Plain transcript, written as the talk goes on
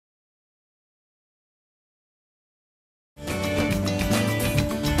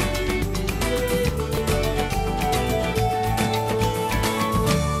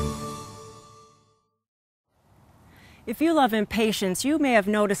If you love impatiens, you may have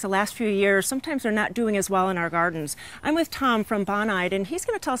noticed the last few years, sometimes they're not doing as well in our gardens. I'm with Tom from Bonide, and he's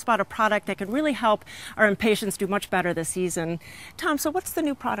going to tell us about a product that can really help our impatiens do much better this season. Tom, so what's the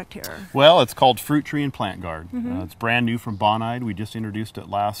new product here? Well, it's called Fruit Tree and Plant Guard. It's brand new from Bonide. We just introduced it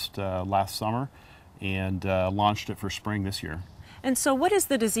last summer and launched it for spring this year. And so what is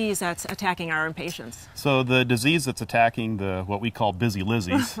the disease that's attacking our impatiens? So the disease that's attacking what we call busy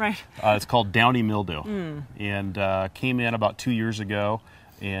lizzies, Right. It's called Downy Mildew, and came in about 2 years ago,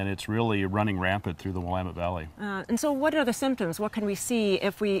 and it's really running rampant through the Willamette Valley. And so what are the symptoms? What can we see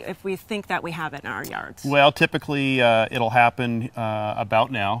if we think that we have it in our yards? Well, typically it'll happen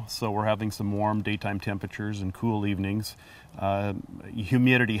about now, so we're having some warm daytime temperatures and cool evenings.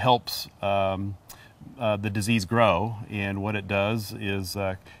 Humidity helps the disease grow, and what it does is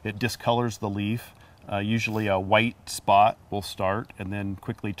it discolors the leaf. Usually a white spot will start and then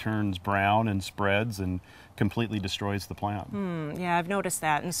quickly turns brown and spreads and completely destroys the plant. Yeah, I've noticed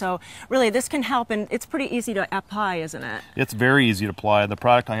that. And so really this can help, and it's pretty easy to apply, isn't it? It's very easy to apply. The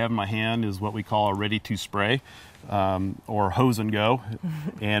product I have in my hand is what we call a ready to spray or hose and go.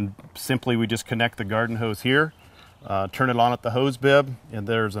 And simply we just connect the garden hose here, turn it on at the hose bib, and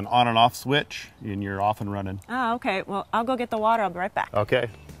there's an on and off switch, and you're off and running. Oh, okay. Well, I'll go get the water. I'll be right back. Okay.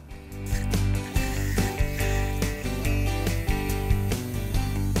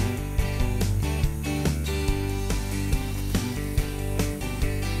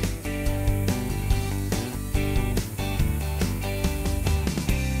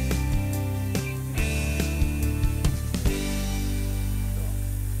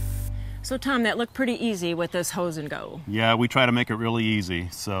 So Tom, that looked pretty easy with this hose and go. Yeah, we try to make it really easy.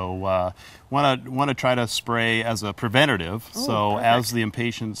 So want to try to spray as a preventative. So perfect. as the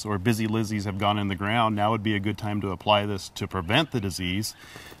impatiens or busy lizzies have gone in the ground, now would be a good time to apply this to prevent the disease.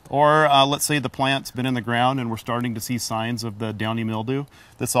 Or let's say the plant's been in the ground and we're starting to see signs of the downy mildew.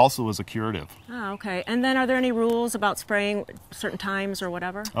 This also is a curative. Oh, okay. And then are there any rules about spraying certain times or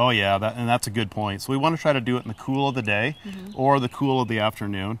whatever? Oh yeah, and that's a good point. So we want to try to do it in the cool of the day or the cool of the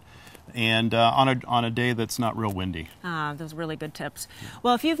afternoon, and on a day that's not real windy. Those are really good tips.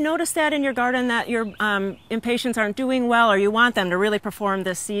 Well, if you've noticed that in your garden that your impatiens aren't doing well, or you want them to really perform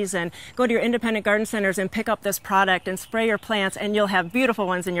this season, go to your independent garden centers and pick up this product and spray your plants, and you'll have beautiful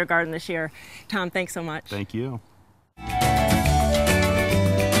ones in your garden this year. Tom, thanks so much. Thank you.